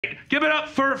Give it up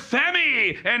for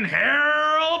Femme and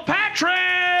Harold Patrick!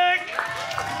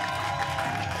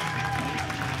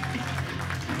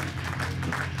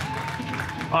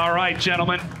 All right,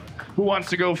 gentlemen. Who wants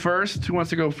to go first? Who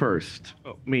wants to go first?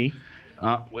 Oh, me.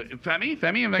 Femme? Femme?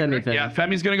 Femme. Yeah,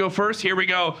 Femme's gonna go first. Here we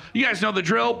go. You guys know the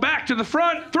drill. Back to the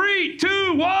front. 3,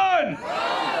 2, 1.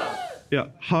 Yeah,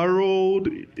 Harold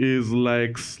is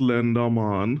like Slender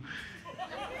Man.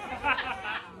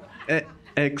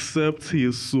 Except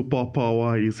his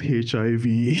superpower is HIV.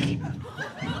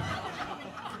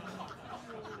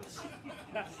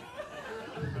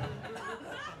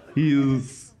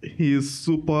 His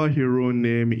superhero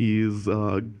name is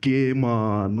Gay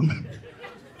Man.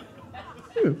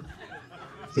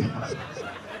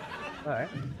 All right.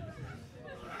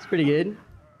 It's pretty good.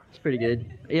 It's pretty good.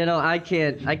 You know, I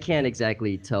can't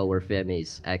exactly tell where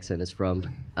Femme's accent is from.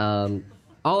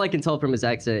 All I can tell from his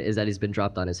accent is that he's been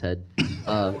dropped on his head.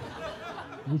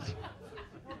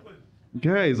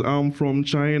 Guys, I'm from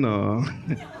China.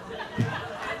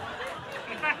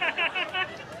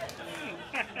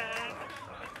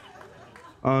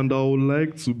 And I would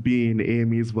like to be in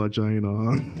Amy's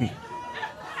vagina.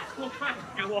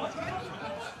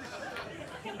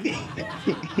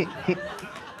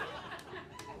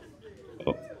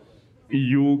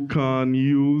 You can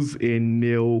use a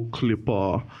nail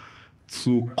clipper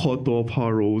to cut off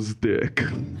Harold's dick.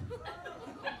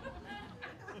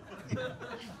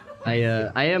 I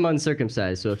am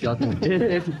uncircumcised, so if y'all can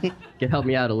help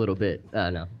me out a little bit,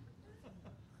 no.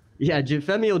 Yeah,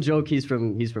 Femme will joke he's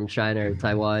from China or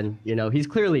Taiwan. You know, he's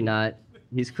clearly not.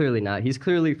 He's clearly not. He's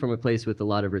clearly from a place with a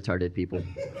lot of retarded people.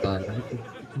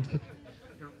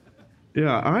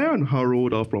 Yeah, I and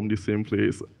Harold are from the same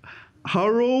place.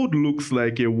 Harold looks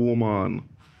like a woman,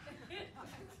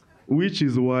 which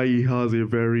is why he has a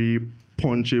very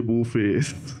punchable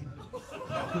face.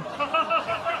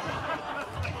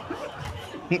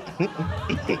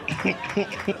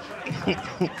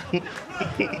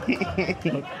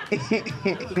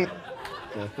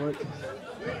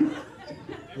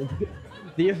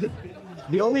 The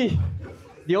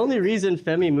only reason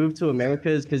Femme moved to America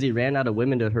is because he ran out of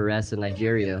women to harass in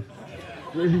Nigeria.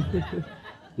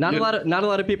 Not a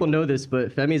lot of people know this,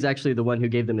 but Femme is actually the one who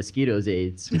gave the mosquitoes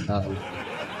AIDS. It's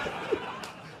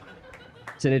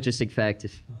an interesting fact.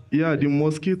 Yeah, the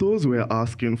mosquitoes were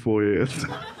asking for it.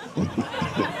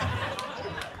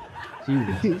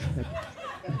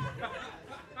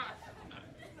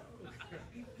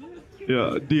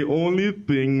 Yeah, the only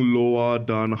thing lower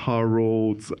than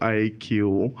Harold's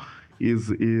IQ is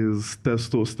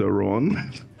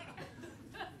testosterone.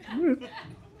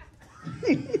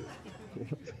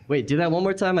 Wait, do that one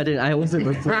more time? I wasn't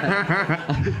listening.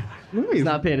 He's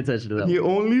not paying attention to that. The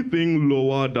only thing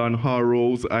lower than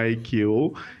Harold's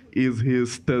IQ is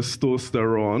his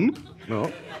testosterone.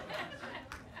 No.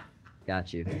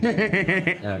 Got you. All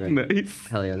right. Nice.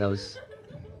 Hell yeah, that was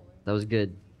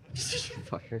good.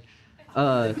 Fucker.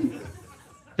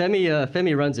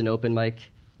 Femme runs an open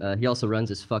mic. He also runs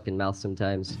his fucking mouth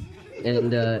sometimes.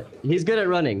 And he's good at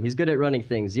running. He's good at running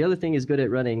things. The other thing he's good at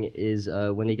running is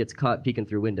when he gets caught peeking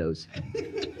through windows.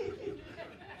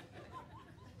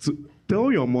 So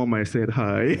tell your mom I said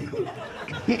hi.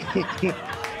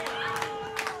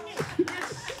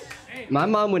 My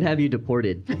mom would have you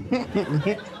deported.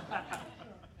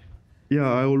 Yeah,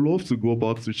 I would love to go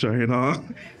back to China.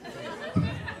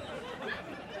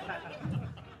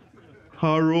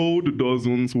 Harold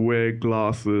doesn't wear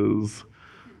glasses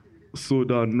so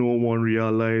that no one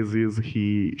realizes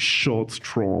he shot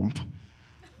Trump.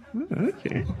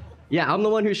 Okay. Yeah, I'm the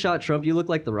one who shot Trump. You look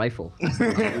like the rifle.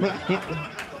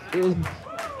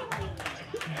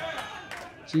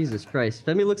 Jesus Christ.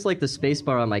 Femme looks like the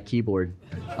spacebar on my keyboard.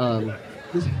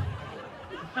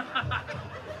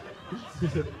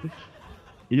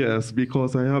 Yes,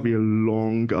 because I have a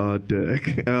long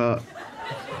dick.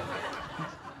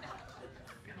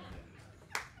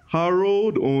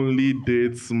 Harold only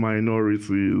dates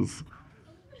minorities,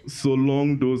 so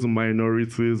long those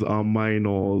minorities are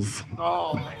minors.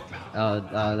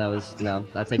 That was, no,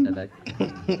 I take that back.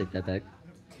 Take that back.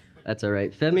 That's all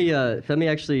right. Femme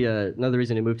actually, another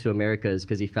reason he moved to America is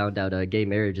because he found out gay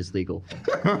marriage is legal.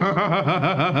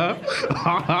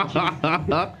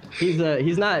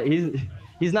 He's not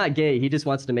gay. He just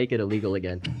wants to make it illegal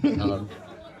again.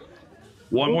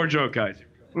 One more joke, guys.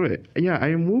 Wait, yeah,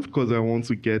 I moved because I want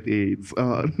to get AIDS.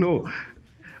 No.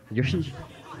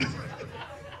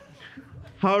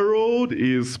 Harold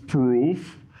is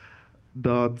proof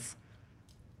that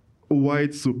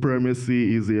white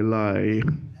supremacy is a lie.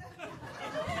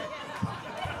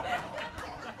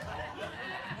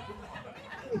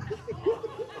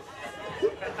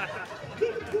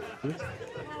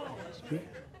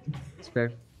 It's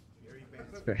fair.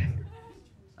 It's fair.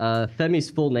 Femi's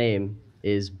full name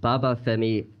is Baba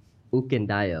Femi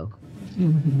Ukendayo.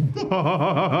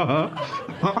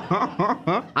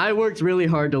 I worked really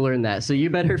hard to learn that, so you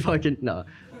better fucking no.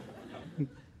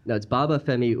 No, it's Baba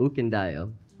Femi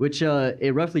Ukendayo, which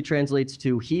it roughly translates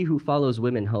to "he who follows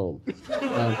women home."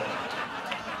 And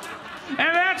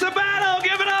that's a battle.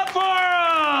 Give it up for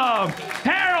him,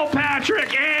 Harold,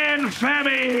 Patrick, and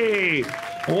Femi.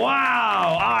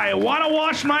 Wow, I want to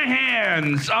wash my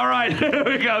hands. All right, here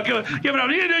we go. Give it up.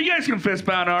 You guys can fist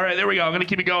pound. All right, there we go. I'm going to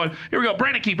keep it going. Here we go.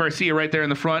 Brandon Keeper, I see you right there in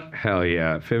the front. Hell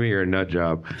yeah. Femi, you're a nut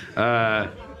job.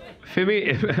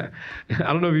 Femi,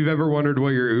 I don't know if you've ever wondered what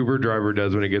your Uber driver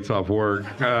does when he gets off work.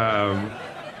 I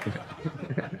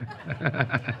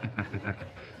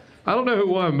don't know who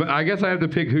won, but I guess I have to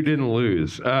pick who didn't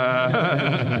lose.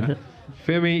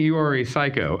 Femi, you are a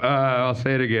psycho. I'll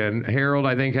say it again. Harold,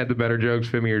 I think, had the better jokes.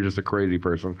 Femi, you're just a crazy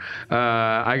person.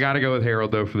 I got to go with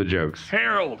Harold, though, for the jokes.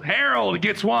 Harold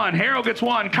gets one. Harold gets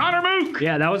one. Connor Mook.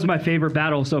 Yeah, that was my favorite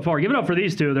battle so far. Give it up for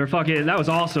these two. That was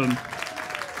awesome.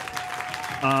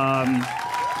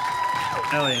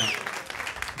 Hell yeah.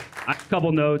 A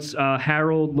couple notes.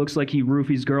 Harold looks like he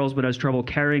roofies girls, but has trouble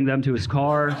carrying them to his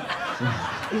car.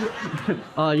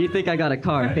 Oh, you think I got a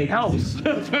car? It helps.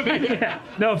 Yeah.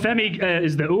 No, Femi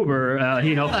is the Uber.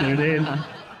 He helps get it in.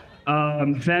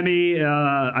 Femi,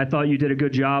 I thought you did a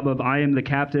good job of I am the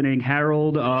captaining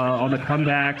Harold on the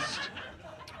comebacks.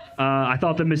 I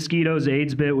thought the mosquitoes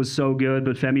AIDS bit was so good,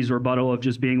 but Femi's rebuttal of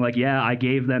just being like, yeah, I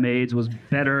gave them AIDS was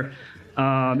better.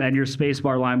 And your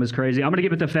spacebar line was crazy. I'm going to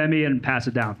give it to Femi and pass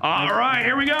it down. All right,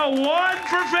 here we go. One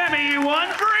for Femi, one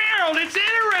for Harold. It's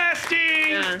interesting.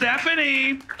 Yeah.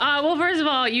 Stephanie. Well, first of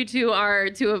all, you two are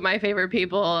two of my favorite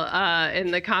people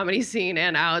in the comedy scene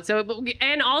and out. So,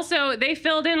 and also, they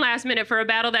filled in last minute for a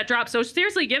battle that dropped. So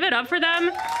seriously, give it up for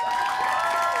them.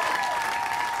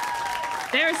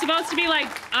 They were supposed to be like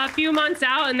a few months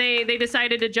out, and they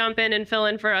decided to jump in and fill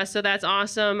in for us, so that's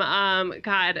awesome.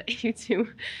 God, you two,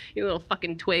 you little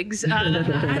fucking twigs.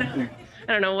 I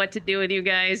don't know what to do with you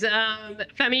guys.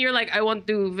 Femi, you're like, I won't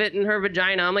do vit in her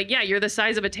vagina. I'm like, yeah, you're the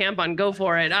size of a tampon. Go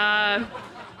for it.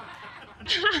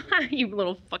 You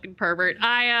little fucking pervert.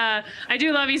 I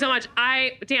do love you so much.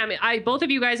 Both of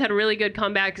you guys had really good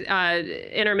comebacks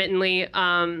intermittently.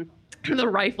 The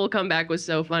rifle comeback was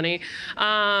so funny.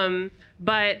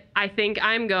 But I think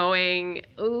I'm going,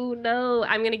 oh no,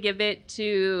 I'm gonna give it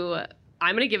to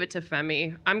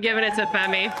Femi. I'm giving it to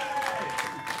Femi.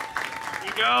 There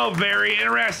you go, very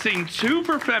interesting. 2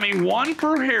 for Femi, 1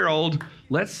 for Harold.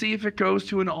 Let's see if it goes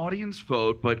to an audience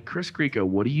vote, but Chris Grieco,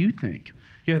 what do you think?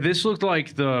 Yeah, this looked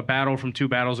like the battle from 2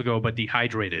 battles ago, but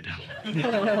dehydrated.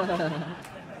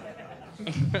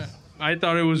 I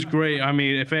thought it was great. I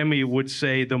mean, if Femi would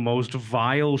say the most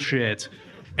vile shit,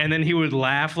 and then he would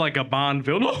laugh like a Bond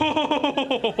villain. No,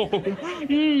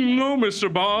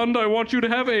 Mr. Bond, I want you to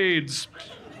have AIDS.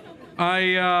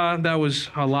 That was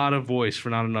a lot of voice for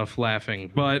not enough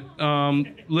laughing. But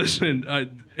listen,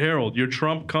 Harold, your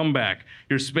Trump comeback,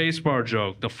 your spacebar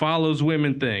joke, the follows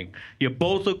women thing. You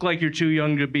both look like you're too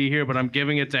young to be here, but I'm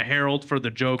giving it to Harold for the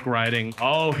joke writing.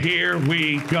 Oh, here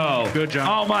we go. Good job.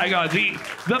 Oh my God, the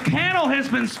panel has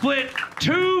been split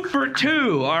 2 for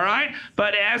 2, all right?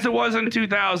 But as it was in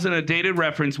 2000, a dated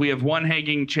reference, we have one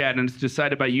hanging chat, and it's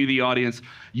decided by you, the audience.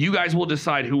 You guys will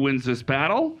decide who wins this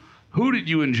battle. Who did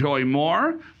you enjoy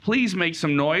more? Please make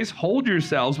some noise. Hold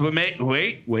yourselves, but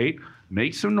wait.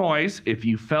 Make some noise if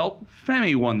you felt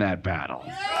Femi won that battle.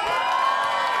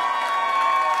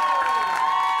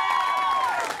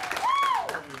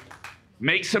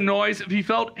 Make some noise if you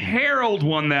felt Harold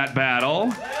won that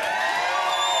battle.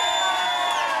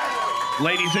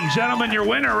 Ladies and gentlemen, your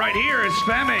winner right here is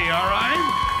Femi, all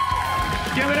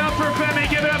right? Give it up for Femi,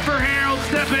 give it up for Harold,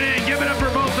 stepping in, give it up for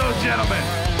both those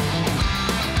gentlemen.